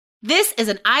This is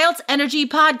an IELTS Energy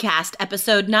Podcast,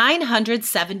 episode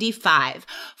 975,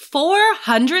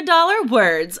 $400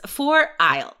 words for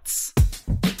IELTS.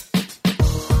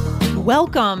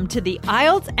 Welcome to the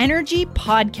IELTS Energy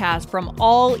Podcast from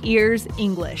All Ears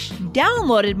English,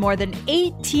 downloaded more than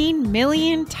 18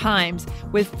 million times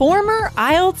with former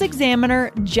IELTS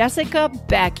examiner Jessica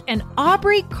Beck and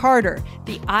Aubrey Carter,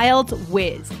 the IELTS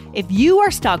whiz. If you are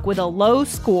stuck with a low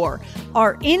score,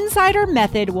 our insider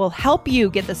method will help you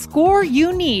get the score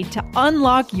you need to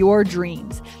unlock your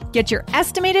dreams. Get your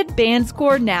estimated band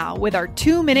score now with our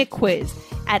 2-minute quiz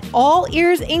at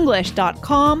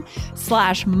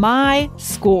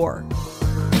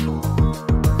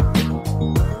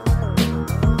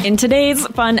allearsenglish.com/myscore. In today's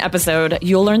fun episode,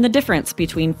 you'll learn the difference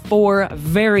between 4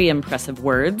 very impressive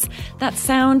words that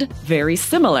sound very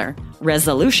similar: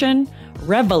 resolution,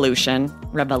 revolution,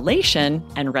 revelation,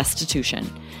 and restitution.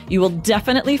 You will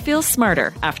definitely feel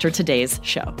smarter after today's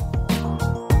show.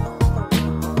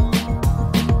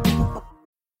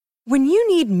 When you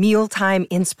need mealtime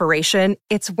inspiration,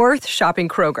 it's worth shopping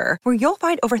Kroger, where you'll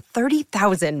find over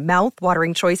 30,000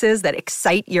 mouth-watering choices that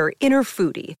excite your inner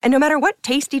foodie. And no matter what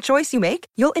tasty choice you make,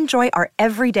 you'll enjoy our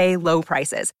everyday low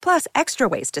prices, plus extra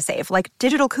ways to save, like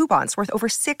digital coupons worth over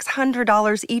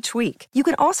 $600 each week. You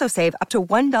can also save up to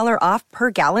 $1 off per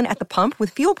gallon at the pump with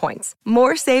fuel points.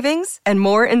 More savings and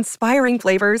more inspiring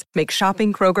flavors make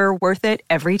shopping Kroger worth it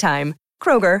every time.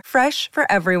 Kroger, fresh for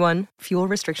everyone. Fuel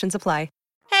restrictions apply.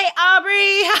 Hey,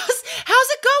 Aubrey, how's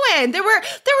it going? There were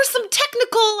some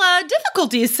technical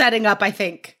difficulties setting up, I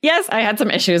think. Yes, I had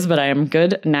some issues, but I am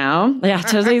good now. Yeah,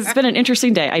 today's been an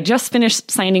interesting day. I just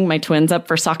finished signing my twins up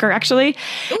for soccer, actually,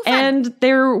 and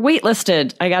they're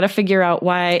waitlisted. I got to figure out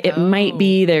why. It might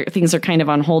be things are kind of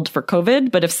on hold for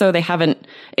COVID, but if so, they haven't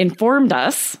informed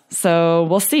us. So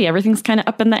we'll see. Everything's kind of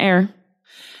up in the air.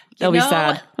 They'll be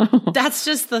sad. That's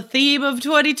just the theme of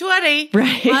 2020.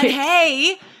 Right. But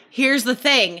hey, here's the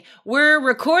thing. We're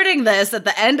recording this at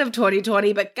the end of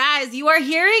 2020, but guys, you are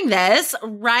hearing this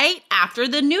right after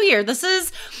the new year. I think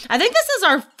this is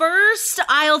our first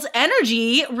IELTS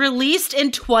Energy released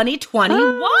in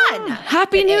 2021.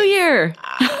 Happy New Year.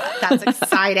 That's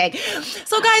exciting.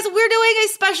 So guys, we're doing a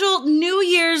special New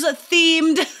Year's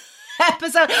themed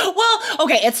episode. Well,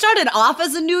 okay, it started off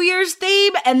as a New Year's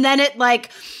theme, and then it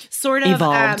sort of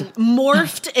evolved,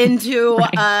 morphed into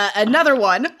another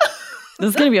one. This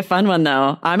is going to be a fun one,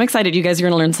 though. I'm excited. You guys are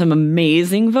going to learn some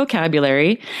amazing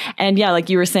vocabulary. And yeah,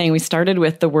 like you were saying, we started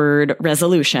with the word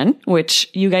resolution, which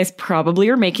you guys probably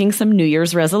are making some New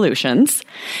Year's resolutions.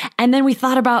 And then we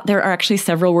thought about there are actually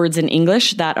several words in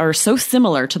English that are so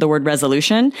similar to the word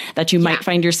resolution that you might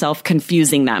find yourself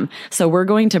confusing them. So we're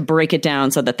going to break it down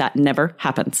so that never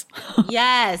happens.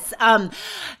 Yes.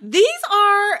 These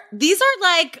are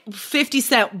like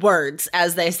 50-cent words,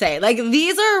 as they say.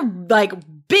 These are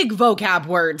big vocab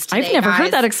words today, I've never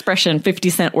heard that expression,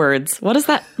 50-cent words. What does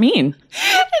that mean?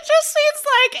 It just seems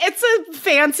like it's a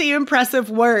fancy, impressive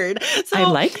word. So I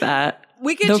like that.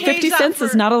 We can Though change 50 cents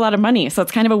is not a lot of money, so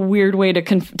it's kind of a weird way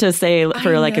to say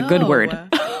for a good word.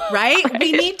 Right?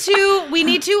 We need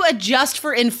to adjust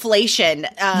for inflation,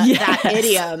 that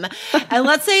idiom. And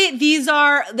let's say these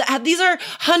are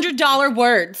 $100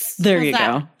 words. There you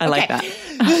go. I like that.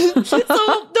 So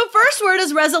the first word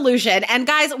is resolution. And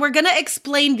guys, we're going to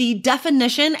explain the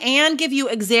definition and give you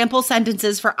example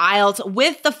sentences for IELTS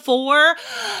with the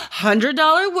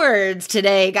 $400 words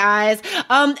today, guys.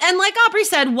 And like Aubrey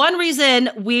said, one reason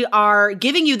we are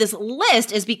giving you this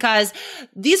list is because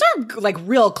these are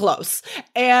real close.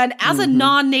 And as a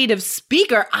non-native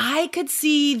speaker, I could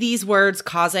see these words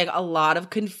causing a lot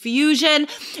of confusion,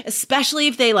 especially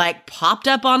if they popped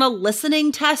up on a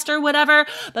listening test or whatever.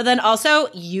 But then also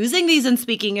using these in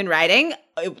speaking and writing,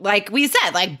 like we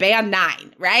said, band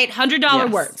 9, right? $100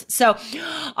 words. So,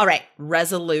 all right,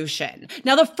 resolution.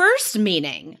 Now, the first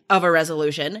meaning of a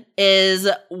resolution is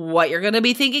what you're going to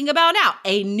be thinking about now,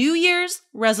 a New Year's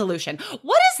resolution.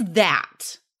 What is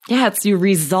that? Yeah, it's you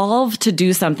resolve to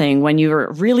do something when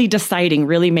you're really deciding,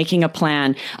 really making a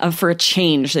plan for a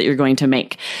change that you're going to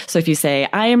make. So if you say,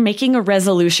 I am making a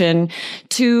resolution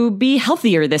to be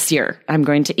healthier this year, I'm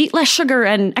going to eat less sugar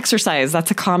and exercise. That's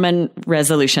a common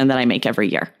resolution that I make every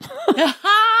year.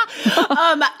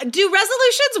 Do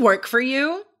resolutions work for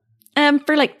you?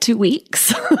 For like 2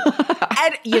 weeks.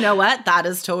 And you know what? That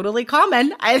is totally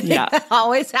common. I think that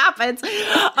always happens.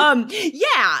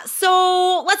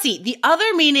 So let's see. The other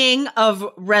meaning of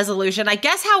resolution, I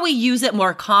guess how we use it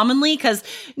more commonly, because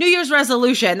New Year's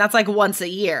resolution, that's like once a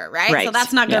year, right? So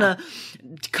that's not going to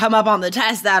come up on the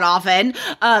test that often.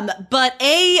 But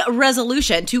a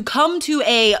resolution, to come to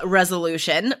a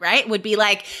resolution, right, would be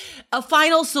like a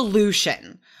final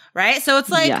solution. Right? So it's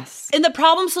like in the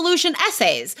problem solution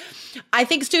essays, I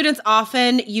think students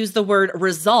often use the word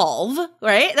resolve,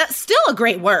 right? That's still a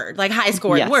great word, like high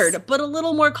scoring word, but a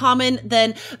little more common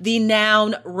than the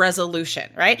noun resolution,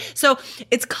 right? So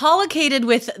it's collocated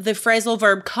with the phrasal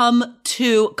verb come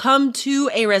to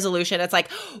a resolution. It's like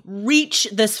reach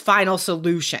this final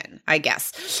solution, I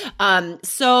guess.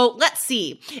 So let's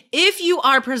see. If you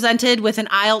are presented with an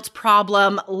IELTS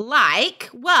problem like,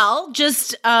 well,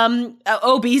 just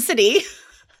obesity.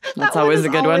 That's always a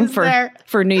good one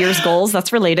for New Year's goals.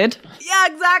 That's related. Yeah,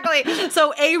 exactly.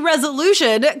 So a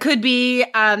resolution could be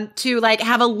to like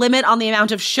have a limit on the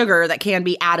amount of sugar that can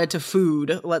be added to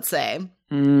food, let's say.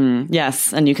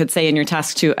 Yes. And you could say in your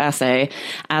task 2 essay,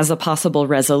 as a possible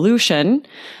resolution,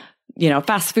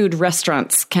 fast food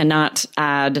restaurants cannot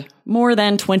add more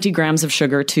than 20 grams of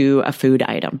sugar to a food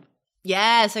item.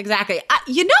 Yes, exactly.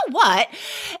 You know what?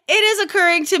 It is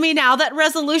occurring to me now that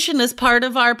resolution is part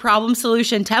of our problem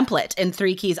solution template in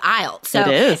 3 Keys IELTS. So it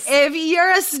is. If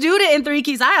you're a student in 3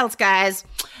 Keys IELTS, guys,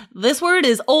 this word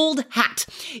is old hat.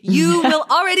 You will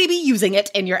already be using it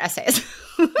in your essays.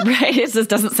 Right. This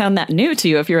doesn't sound that new to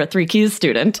you if you're a 3 Keys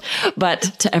student, but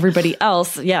to everybody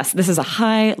else, yes, this is a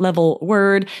high level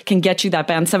word, can get you that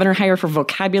band 7 or higher for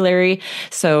vocabulary.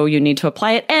 So you need to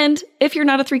apply it. And if you're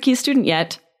not a 3 Keys student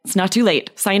yet, it's not too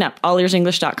late. Sign up,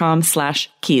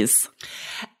 allearsenglish.com/keys.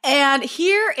 And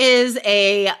here is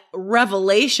a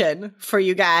revelation for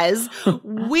you guys.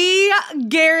 We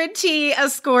guarantee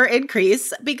a score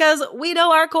increase because we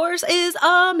know our course is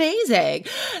amazing.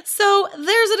 So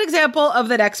there's an example of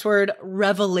the next word,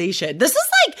 revelation. This is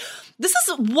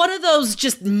one of those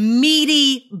just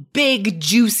meaty, big,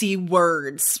 juicy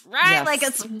words, right? Yes. Like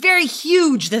it's very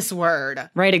huge, this word.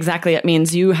 Right, exactly. It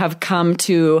means you have come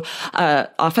to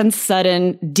often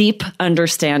sudden, deep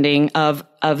understanding of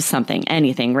something,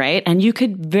 anything, right? And you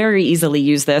could very easily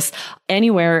use this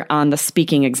anywhere on the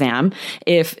speaking exam.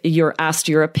 If you're asked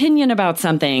your opinion about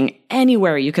something,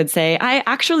 anywhere you could say, I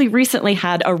actually recently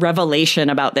had a revelation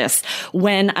about this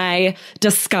when I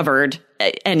discovered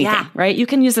anything, right? You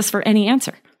can use this for any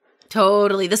answer.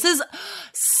 Totally. This is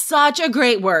such a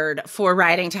great word for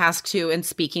writing task 2 and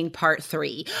speaking part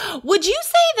 3. Would you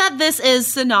say that this is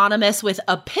synonymous with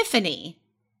epiphany?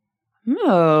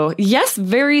 Oh, yes,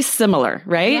 very similar,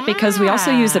 right? Yeah. Because we also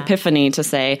use epiphany to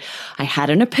say, I had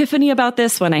an epiphany about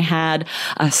this when I had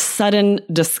a sudden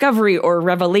discovery or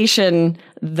revelation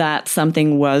that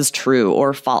something was true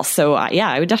or false. So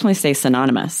I would definitely say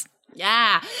synonymous.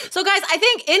 Yeah. So guys, I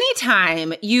think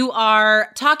anytime you are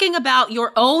talking about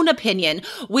your own opinion,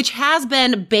 which has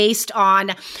been based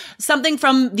on something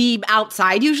from the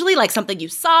outside, usually like something you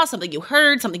saw, something you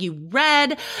heard, something you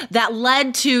read that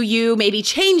led to you maybe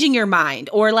changing your mind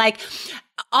or like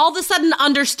all of a sudden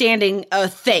understanding a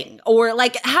thing or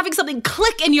like having something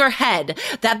click in your head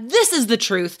that this is the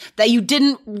truth that you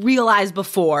didn't realize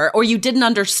before or you didn't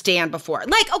understand before.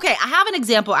 Like, okay, I have an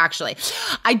example actually.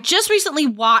 I just recently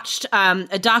watched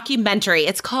a documentary.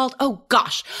 It's called, oh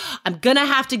gosh, I'm gonna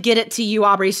have to get it to you,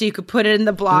 Aubrey, so you could put it in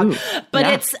the blog. But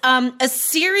it's a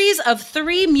series of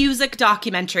 3 music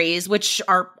documentaries, which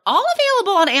are all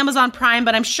available on Amazon Prime,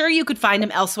 but I'm sure you could find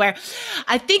them elsewhere.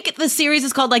 I think the series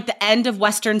is called like The End of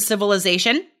Western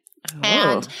Civilization.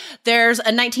 And there's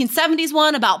a 1970s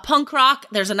one about punk rock.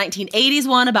 There's a 1980s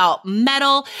one about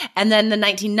metal. And then the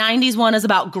 1990s one is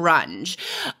about grunge.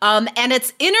 And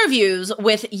it's interviews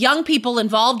with young people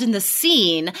involved in the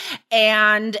scene.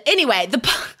 And anyway,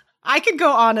 I could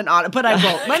go on and on, but I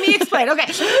won't. Let me explain.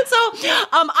 Okay. So,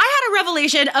 I had a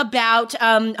revelation about,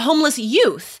 homeless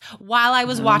youth while I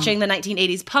was watching the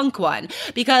 1980s punk one,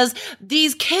 because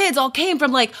these kids all came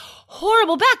from like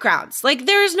horrible backgrounds. Like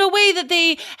there's no way that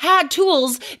they had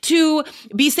tools to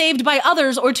be saved by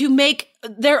others or to make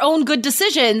their own good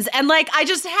decisions. And like, I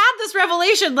just had this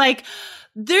revelation, like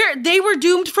they were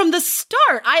doomed from the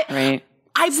start. I'm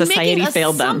Society making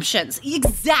failed assumptions. them.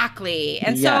 Exactly.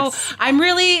 And so I'm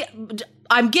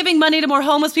giving money to more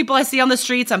homeless people I see on the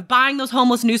streets. I'm buying those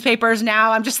homeless newspapers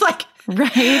now. I'm just like,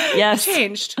 Right. Yes.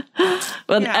 Changed.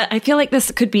 Well, Yeah. I feel like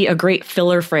this could be a great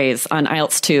filler phrase on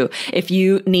IELTS too. If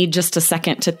you need just a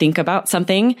second to think about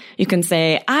something, you can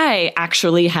say, I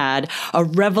actually had a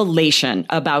revelation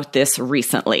about this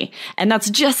recently. And that's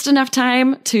just enough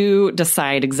time to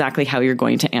decide exactly how you're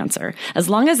going to answer. As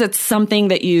long as it's something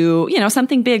that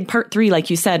something big, part 3, like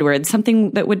you said, where it's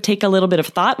something that would take a little bit of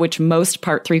thought, which most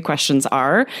part 3 questions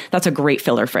are, that's a great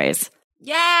filler phrase.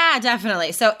 Yeah,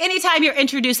 definitely. So anytime you're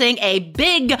introducing a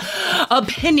big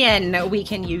opinion, we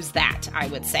can use that, I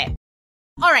would say.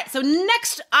 All right, so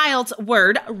next IELTS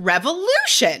word,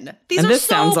 revolution. This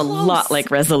sounds a lot like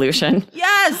resolution.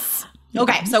 Yes.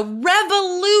 Okay, so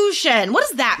revolution. What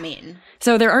does that mean?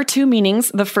 So there are 2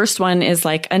 meanings. The first one is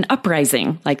like an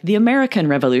uprising, like the American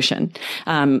Revolution.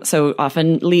 So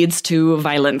often leads to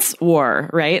violence, war,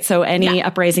 right? So any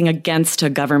uprising against a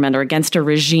government or against a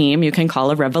regime, you can call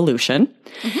a revolution.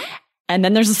 Mm-hmm. And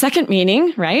then there's a second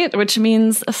meaning, right? Which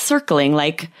means a circling,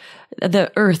 like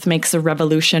the earth makes a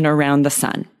revolution around the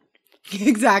sun.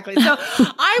 Exactly. So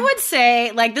I would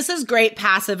say this is great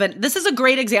passive, and this is a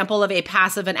great example of a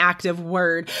passive and active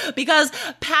word, because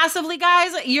passively,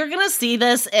 guys, you're going to see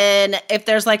this if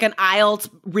there's like an IELTS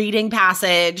reading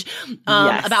passage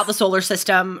about the solar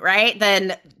system, right?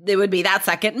 Then it would be that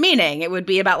second meaning. It would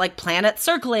be about like planets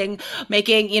circling,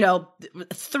 making,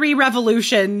 3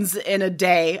 revolutions in a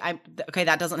day. Okay,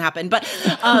 that doesn't happen, but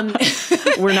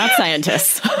we're not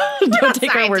scientists. Don't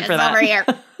take our word for that. Over here.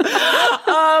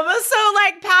 So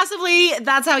like passively,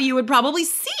 that's how you would probably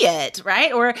see it,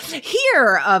 right? Or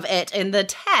hear of it in the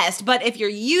test. But if you're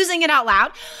using it out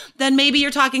loud, then maybe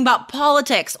you're talking about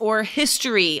politics or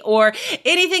history or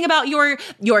anything about your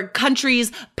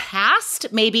country's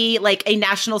past, maybe like a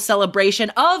national celebration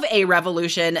of a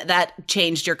revolution that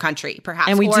changed your country, perhaps.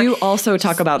 And we do also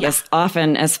talk about this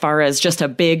often as far as just a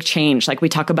big change. Like we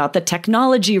talk about the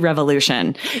technology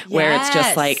revolution, where it's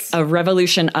just like a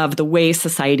revolution of the way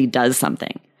society does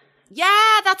something.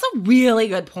 Yeah, that's a really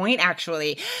good point,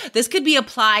 actually. This could be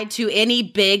applied to any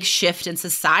big shift in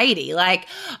society, like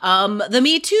the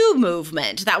Me Too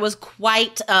movement. That was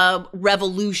quite a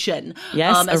revolution.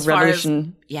 Yes, a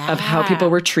revolution of how people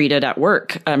were treated at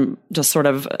work, just sort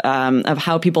of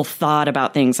how people thought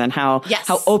about things and how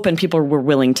open people were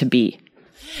willing to be.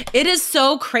 It is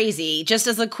so crazy. Just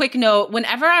as a quick note,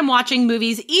 whenever I'm watching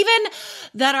movies, even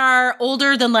that are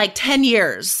older than like 10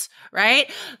 years,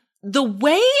 right? The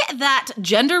way that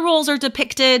gender roles are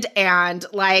depicted and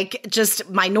like just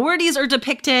minorities are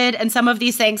depicted and some of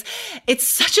these things, it's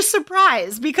such a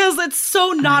surprise because it's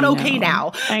so not okay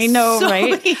now. I know,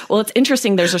 right? Well, it's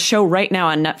interesting. There's a show right now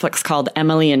on Netflix called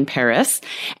Emily in Paris,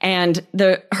 and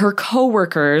her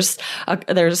coworkers,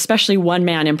 there's especially one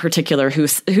man in particular who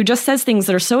just says things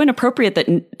that are so inappropriate that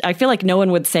I feel like no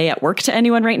one would say at work to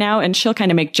anyone right now. And she'll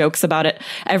kind of make jokes about it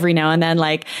every now and then,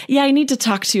 like, yeah, I need to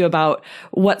talk to you about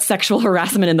what sexual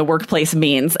harassment in the workplace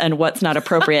means and what's not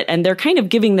appropriate. And they're kind of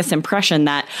giving this impression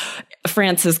that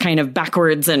France is kind of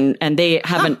backwards and they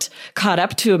haven't caught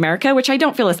up to America, which I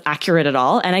don't feel is accurate at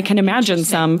all. And I can imagine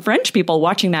some French people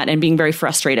watching that and being very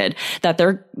frustrated that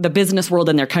the business world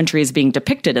in their country is being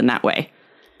depicted in that way.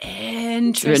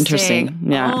 Interesting.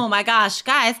 Yeah. Oh my gosh,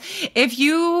 guys, if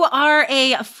you are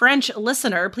a French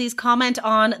listener, please comment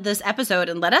on this episode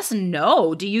and let us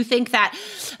know. Do you think that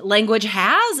language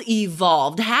has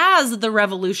evolved? Has the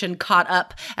revolution caught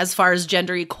up as far as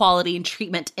gender equality and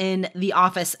treatment in the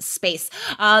office space?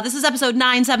 This is episode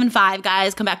 975,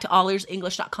 guys. Come back to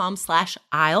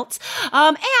allearsenglish.com/IELTS.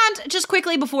 And just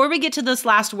quickly before we get to this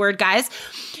last word, guys,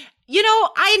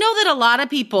 I know that a lot of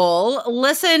people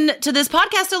listen to this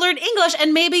podcast to learn English,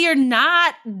 and maybe you're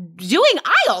not doing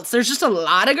IELTS. There's just a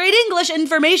lot of great English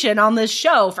information on this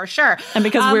show, for sure. And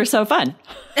because we're so fun.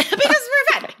 Because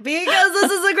we're fun. Because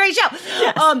this is a great show.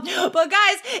 Yes. But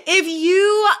guys, if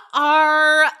you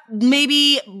are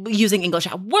maybe using English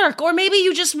at work, or maybe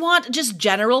you just want just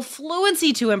general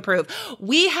fluency to improve,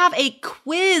 we have a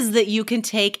quiz that you can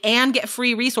take and get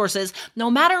free resources no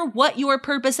matter what your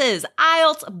purpose is.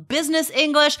 IELTS, business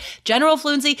English, general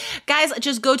fluency. Guys,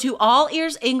 just go to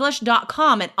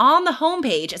allearsenglish.com, and on the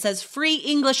homepage, it says free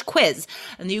English quiz.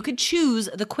 And you could choose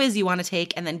the quiz you want to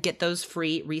take and then get those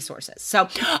free resources. So,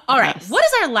 all right, what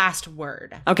is our last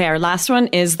word? Okay, our last one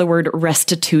is the word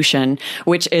restitution,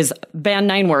 which is Band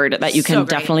 9 word that you can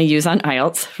definitely use on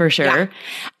IELTS for sure.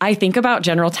 I think about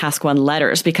General Task 1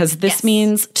 letters because this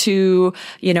means to,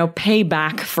 pay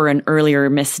back for an earlier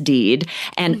misdeed.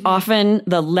 And often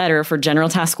the letter for General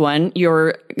Task 1,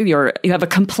 you have a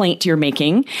complaint you're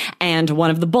making, and one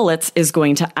of the bullets is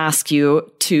going to ask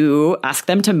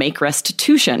them to make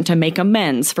restitution, to make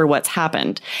amends for what's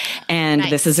happened. And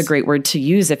this is a great word to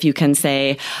use if you can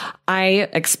say, I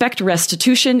expect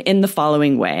restitution in the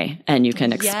following way. And you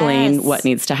can explain what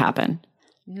needs to happen.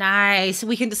 Nice.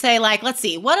 We can say let's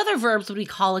see, what other verbs would be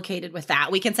collocated with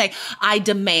that? We can say, I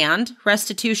demand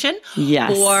restitution.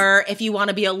 Yes. Or if you want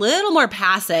to be a little more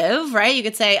passive, right? You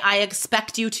could say, I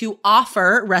expect you to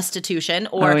offer restitution.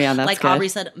 Or like Aubrey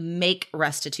said, make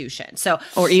restitution.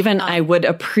 Or even I would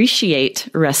appreciate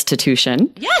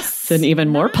restitution. Yes. It's an even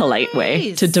more polite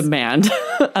way to demand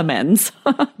amends.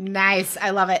 Nice.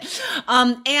 I love it.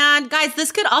 And guys,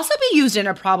 this could also be used in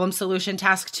a problem solution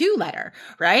task 2 letter,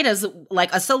 right? As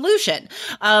like a solution.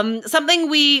 Something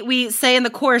we say in the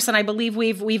course, and I believe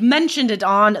we've mentioned it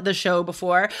on the show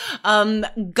before,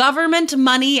 government,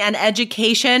 money, and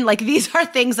education. Like these are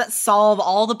things that solve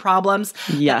all the problems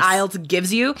that IELTS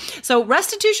gives you. So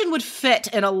restitution would fit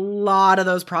in a lot of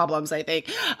those problems, I think.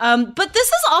 But this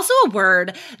is also a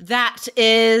word that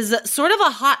is sort of a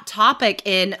hot topic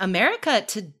in America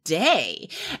today.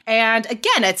 And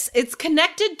again, it's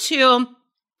connected to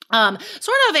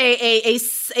sort of a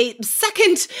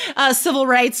second civil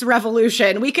rights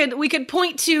revolution. We could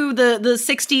point to the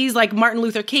 60s, like Martin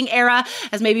Luther King era,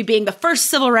 as maybe being the first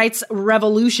civil rights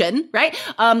revolution, right?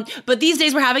 But these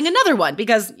days we're having another one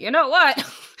because you know what?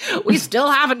 We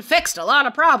still haven't fixed a lot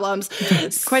of problems.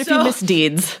 Quite a few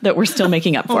misdeeds that we're still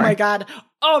making up for.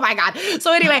 Oh my God.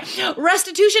 So anyway,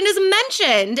 restitution is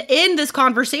mentioned in this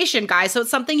conversation, guys. So it's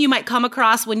something you might come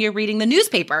across when you're reading the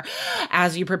newspaper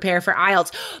as you prepare for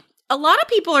IELTS. A lot of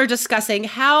people are discussing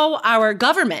how our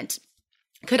government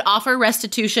could offer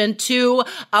restitution to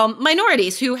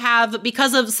minorities who have,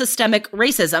 because of systemic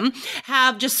racism,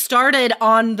 have just started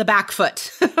on the back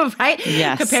foot, right?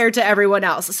 Yes. Compared to everyone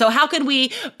else. So how can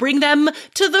we bring them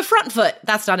to the front foot?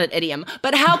 That's not an idiom,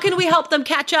 but how can we help them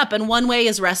catch up? And one way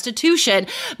is restitution,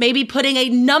 maybe putting a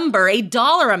number, a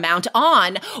dollar amount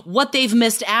on what they've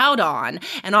missed out on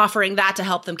and offering that to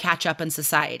help them catch up in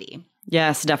society.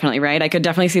 Yes, definitely. Right. I could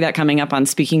definitely see that coming up on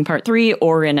speaking part 3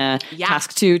 or in a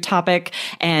task 2 topic.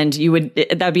 And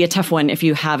that'd be a tough one if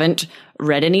you haven't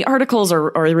read any articles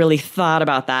or really thought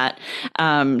about that,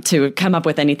 to come up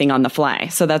with anything on the fly.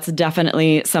 So that's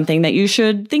definitely something that you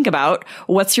should think about.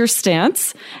 What's your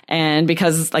stance? And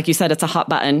because, like you said, it's a hot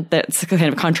button that's kind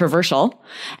of controversial.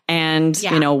 And,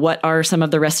 what are some of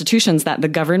the restitutions that the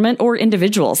government or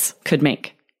individuals could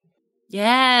make?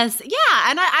 Yes. Yeah.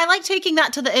 And I like taking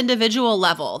that to the individual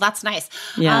level. That's nice.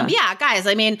 Yeah. Guys,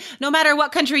 I mean, no matter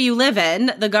what country you live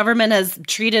in, the government has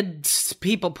treated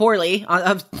people poorly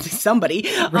of somebody.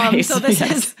 Right. So this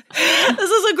is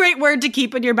a great word to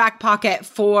keep in your back pocket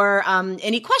for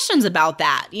any questions about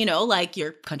that, like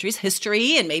your country's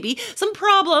history and maybe some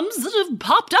problems that have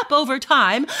popped up over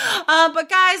time. But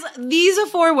guys, these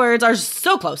 4 words are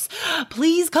so close.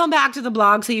 Please come back to the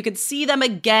blog so you can see them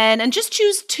again and just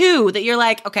choose 2 that you're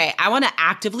like, okay, I want to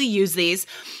actively use these.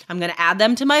 I'm going to add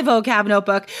them to my vocab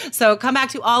notebook. So come back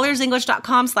to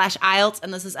allearsenglish.com/IELTS.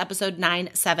 And this is episode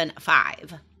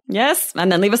 975. Yes.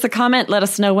 And then leave us a comment. Let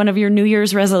us know one of your New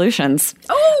Year's resolutions.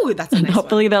 Oh, that's a nice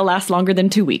Hopefully they'll last longer than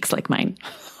 2 weeks like mine.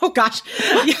 Oh, gosh.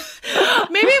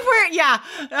 Maybe if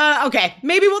we're, okay.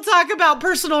 Maybe we'll talk about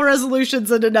personal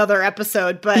resolutions in another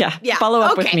episode, but follow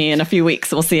up with me in a few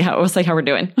weeks. We'll see how we're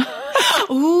doing.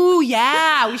 Ooh,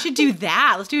 yeah. We should do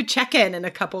that. Let's do a check-in in a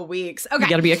couple weeks. Okay. You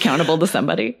got to be accountable to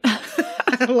somebody.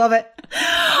 I love it.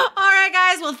 All right,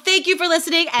 guys. Well, thank you for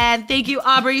listening. And thank you,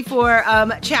 Aubrey, for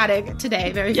chatting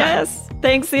today. Very fun. Yes.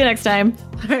 Thanks. See you next time.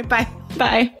 All right. Bye.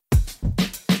 Bye.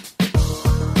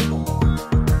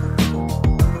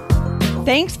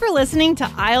 Thanks for listening to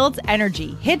IELTS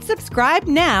Energy. Hit subscribe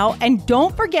now and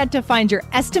don't forget to find your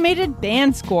estimated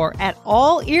band score at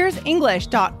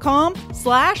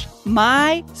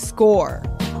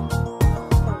allearsenglish.com/myscore.